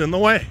always in the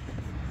way.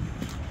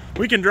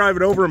 We can drive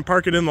it over and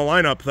park it in the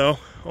lineup though,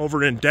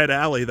 over in Dead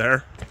Alley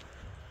there.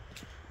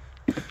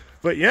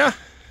 But yeah,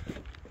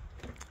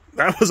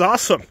 that was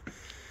awesome.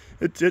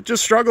 It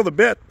just struggled a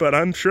bit, but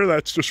I'm sure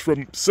that's just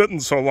from sitting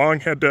so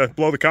long. Had to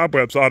blow the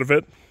cobwebs out of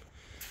it.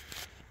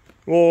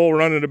 We'll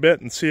run it a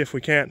bit and see if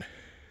we can't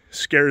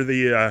scare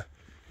the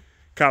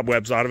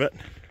cobwebs out of it.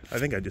 I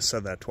think I just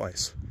said that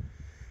twice.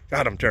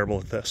 God, I'm terrible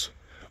at this.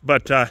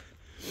 But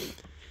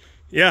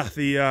yeah,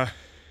 oh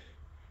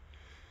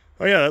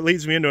yeah, that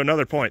leads me into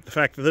another point. The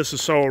fact that this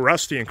is so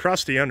rusty and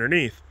crusty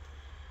underneath.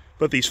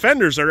 But these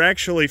fenders are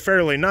actually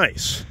fairly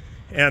nice.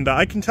 And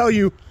I can tell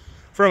you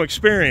from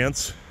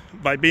experience,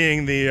 by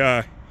being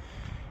the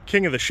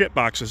king of the shit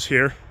boxes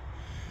here,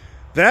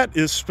 that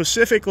is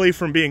specifically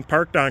from being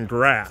parked on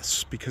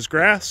grass. Because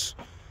grass,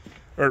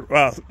 or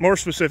more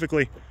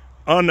specifically,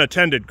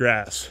 unattended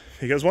grass.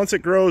 Because once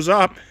it grows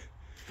up,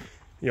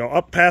 you know,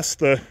 up past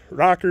the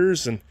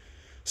rockers and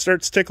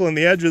starts tickling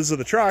the edges of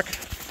the truck,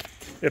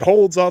 it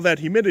holds all that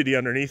humidity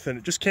underneath and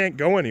it just can't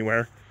go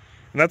anywhere.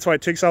 And that's why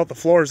it takes out the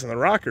floors and the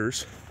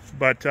rockers.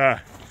 But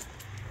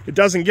it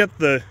doesn't get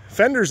the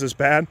fenders as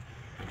bad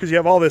because you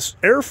have all this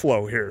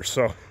airflow here.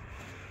 So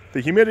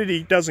the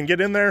humidity doesn't get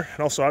in there.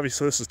 And also,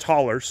 obviously, this is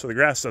taller, so the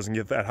grass doesn't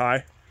get that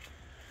high.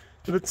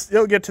 But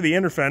it'll get to the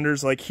inner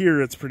fenders. Like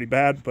here, it's pretty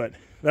bad, but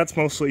that's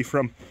mostly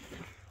from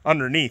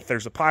underneath.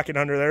 There's a pocket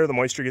under there. The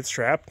moisture gets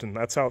trapped, and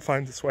that's how it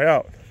finds its way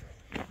out.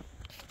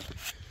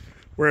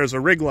 Whereas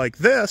a rig like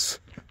this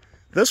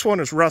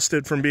one is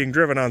rusted from being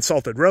driven on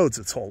salted roads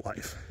its whole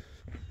life.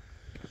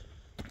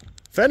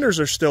 Fenders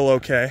are still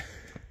okay.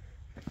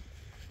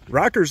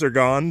 Rockers are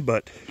gone,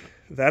 but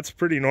that's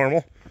pretty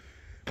normal.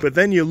 But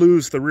then you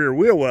lose the rear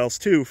wheel wells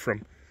too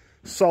from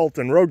salt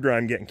and road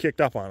grime getting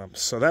kicked up on them.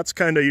 So that's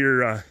kind of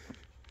your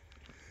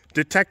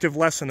detective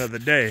lesson of the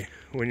day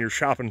when you're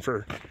shopping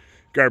for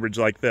garbage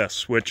like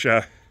this, which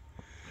I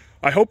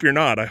hope you're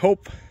not. I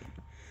hope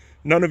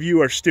none of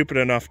you are stupid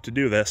enough to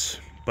do this.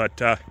 But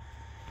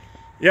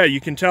yeah,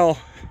 you can tell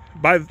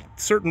by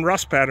certain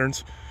rust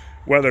patterns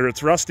whether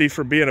it's rusty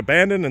from being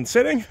abandoned and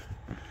sitting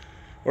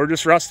or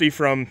just rusty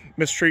from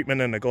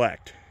mistreatment and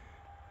neglect.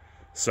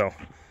 So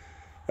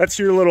that's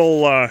your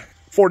little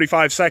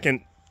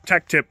 45-second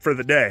tech tip for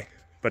the day.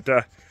 But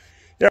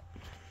yeah,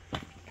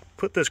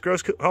 put this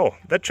gross, oh,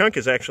 that chunk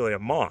is actually a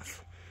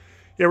moth.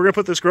 Yeah, we're gonna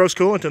put this gross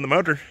coolant in the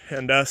motor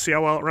and see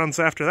how well it runs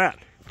after that.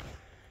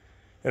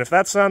 And if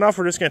that's not enough,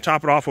 we're just gonna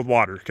top it off with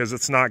water because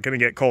it's not gonna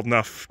get cold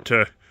enough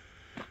to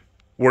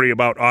worry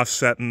about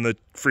offsetting the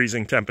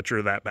freezing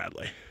temperature that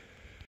badly.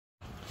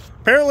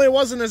 Apparently it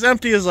wasn't as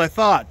empty as I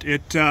thought.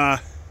 It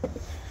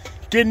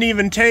didn't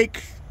even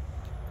take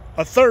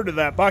a third of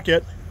that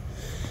bucket.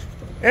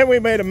 And we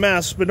made a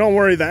mess, but don't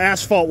worry, the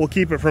asphalt will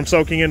keep it from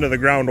soaking into the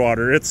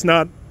groundwater. It's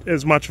not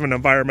as much of an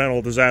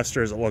environmental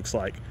disaster as it looks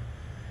like.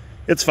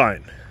 It's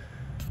fine.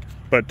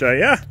 But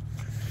yeah,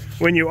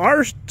 when you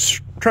are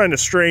trying to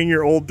strain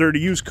your old dirty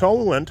used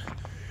coolant,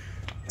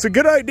 it's a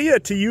good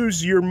idea to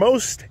use your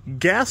most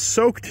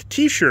gas-soaked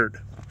t-shirt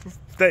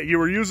that you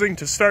were using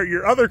to start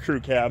your other crew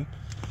cab,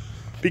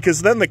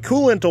 because then the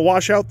coolant will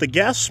wash out the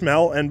gas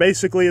smell and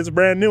basically it's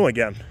brand new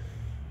again.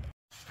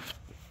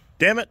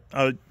 Damn it,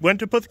 I went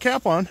to put the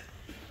cap on,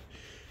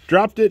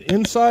 dropped it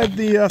inside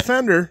the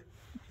fender,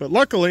 but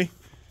luckily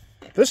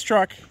this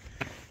truck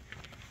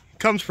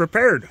comes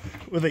prepared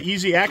with an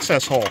easy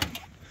access hole.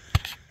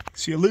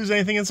 So you lose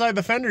anything inside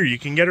the fender, you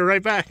can get it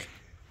right back.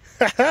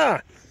 Haha,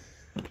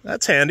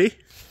 that's handy.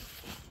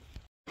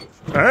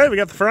 All right, we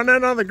got the front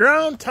end on the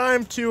ground.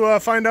 Time to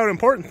find out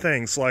important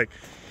things like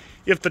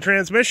if the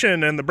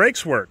transmission and the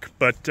brakes work.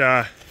 But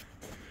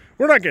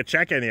we're not gonna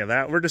check any of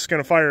that. We're just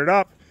gonna fire it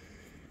up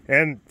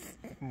and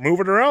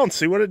move it around,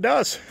 see what it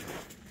does.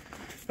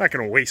 I'm not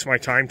going to waste my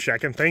time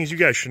checking things. You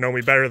guys should know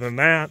me better than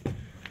that.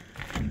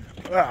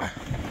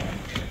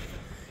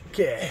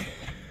 Okay.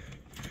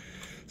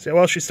 See,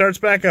 well, she starts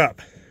back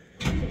up.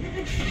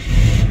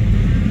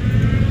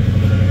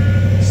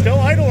 Still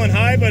idling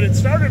high, but it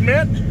started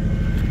mid.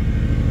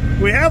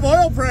 We have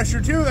oil pressure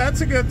too,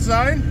 that's a good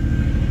sign.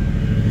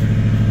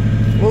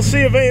 We'll see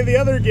if any of the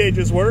other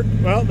gauges work.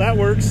 Well, that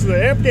works.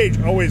 The amp gauge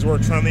always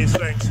works on these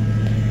things.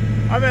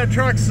 I've had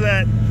trucks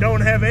that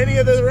don't have any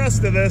of the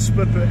rest of this,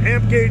 but the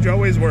amp gauge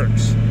always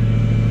works.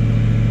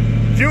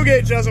 Fuel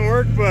gauge doesn't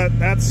work, but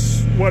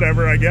that's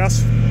whatever, I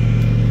guess.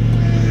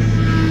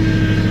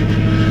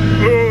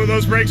 Ooh,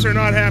 those brakes are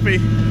not happy.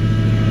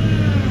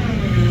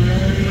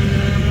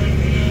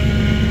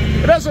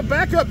 It has a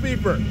backup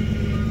beeper.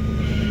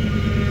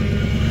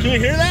 Can you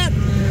hear that?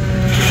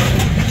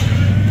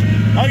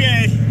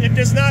 Okay, it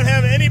does not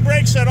have any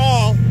brakes at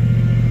all.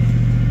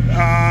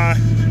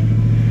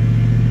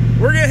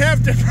 We're gonna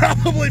have to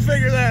probably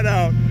figure that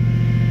out.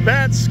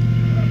 That's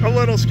a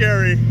little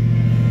scary.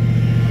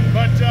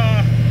 But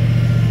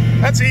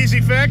that's an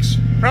easy fix.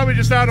 Probably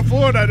just out of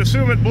fluid. I'd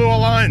assume it blew a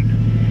line.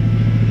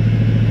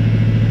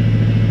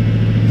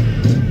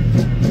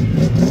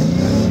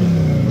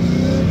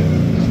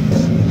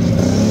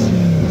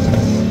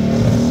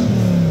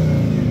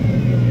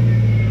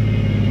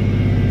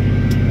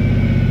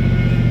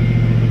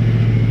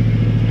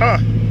 Huh.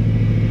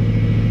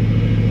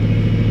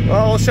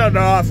 Well, we'll shut it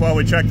off while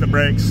we check the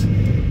brakes.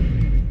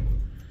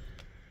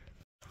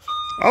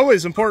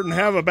 Always important to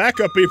have a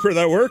backup beeper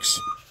that works.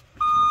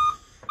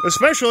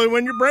 Especially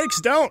when your brakes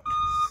don't.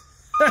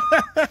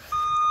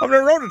 I've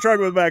never rode a truck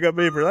with a backup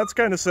beeper. That's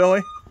kind of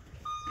silly.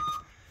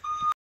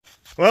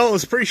 Well, it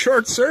was a pretty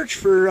short search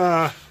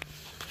for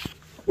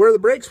where the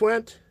brakes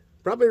went.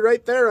 Probably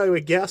right there, I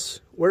would guess,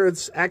 where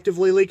it's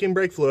actively leaking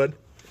brake fluid.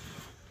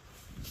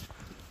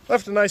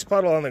 Left a nice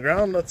puddle on the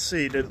ground. Let's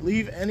see, did it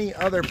leave any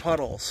other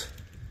puddles?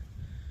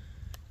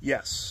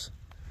 Yes.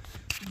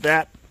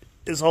 That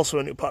is also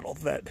a new puddle.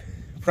 That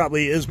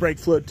probably is brake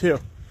fluid too.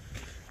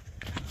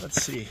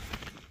 Let's see.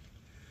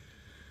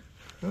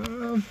 I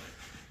don't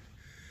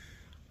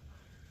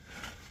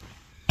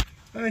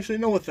actually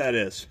know what that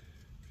is.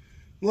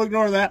 We'll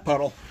ignore that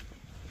puddle.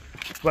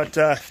 But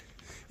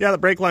yeah, the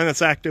brake line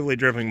that's actively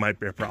dripping might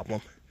be a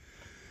problem.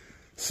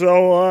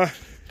 So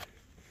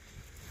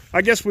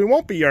I guess we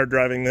won't be yard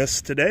driving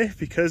this today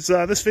because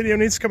this video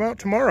needs to come out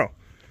tomorrow.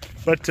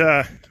 But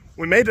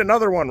we made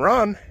another one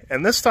run,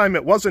 and this time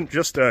it wasn't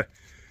just a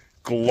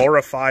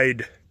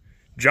glorified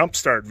jump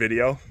start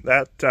video.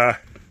 That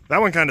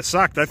one kind of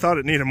sucked. I thought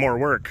it needed more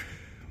work.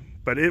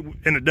 But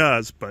it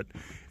does, but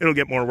it'll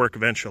get more work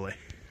eventually.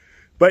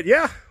 But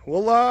yeah,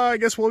 well, I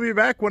guess we'll be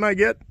back when I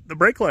get the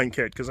brake line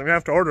kit, because I'm gonna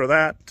have to order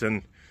that,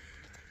 and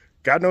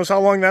God knows how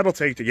long that'll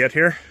take to get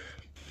here.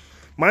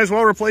 Might as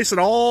well replace it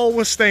all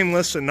with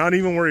stainless and not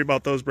even worry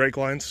about those brake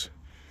lines,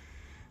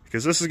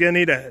 because this is gonna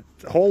need a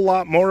whole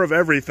lot more of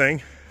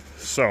everything.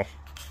 So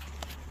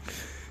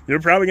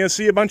you're probably gonna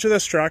see a bunch of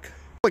this truck.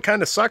 It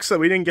kind of sucks that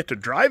we didn't get to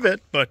drive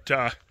it, but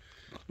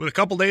with a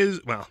couple days,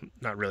 well,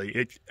 not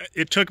really.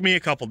 It took me a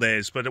couple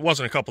days, but it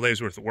wasn't a couple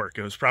days worth of work.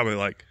 It was probably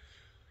like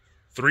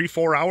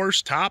 3-4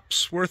 hours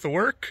tops worth of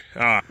work.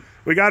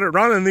 We got it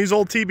running. These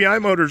old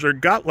TBI motors are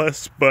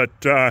gutless, but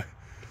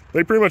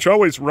they pretty much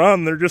always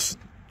run. They're just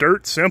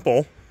dirt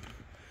simple.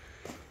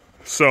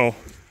 So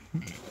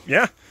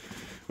yeah,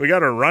 we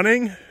got a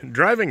running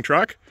driving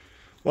truck.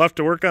 We'll have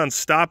to work on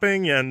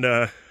stopping and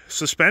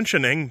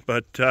suspensioning,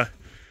 but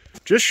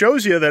just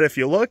shows you that if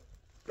you look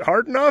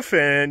hard enough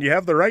and you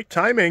have the right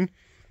timing,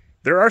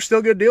 there are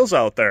still good deals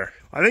out there.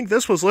 I think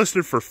this was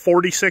listed for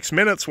 46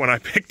 minutes when I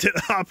picked it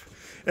up,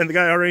 and the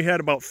guy already had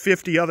about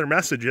 50 other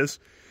messages,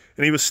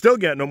 and he was still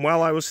getting them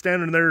while I was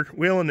standing there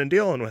wheeling and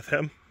dealing with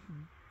him.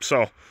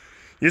 So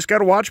you just got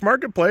to watch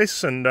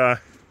Marketplace. And I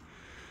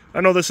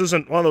know this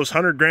isn't one of those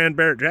 100 grand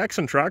Barrett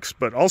Jackson trucks,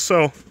 but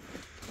also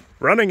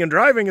running and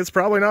driving, it's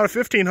probably not a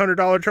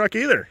 $1,500 truck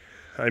either.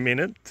 I mean,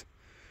 it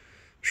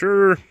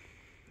sure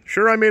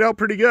I made out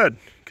pretty good,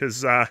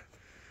 because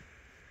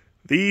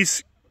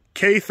these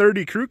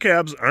K30 crew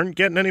cabs aren't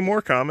getting any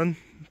more common.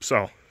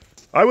 So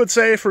I would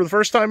say for the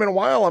first time in a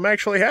while, I'm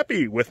actually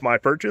happy with my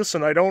purchase,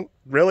 and I don't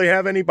really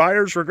have any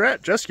buyer's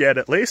regret just yet,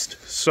 at least.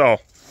 So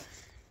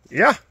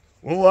yeah,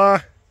 we'll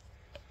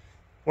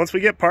once we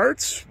get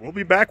parts, we'll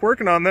be back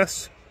working on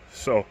this.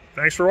 So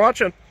thanks for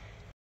watching.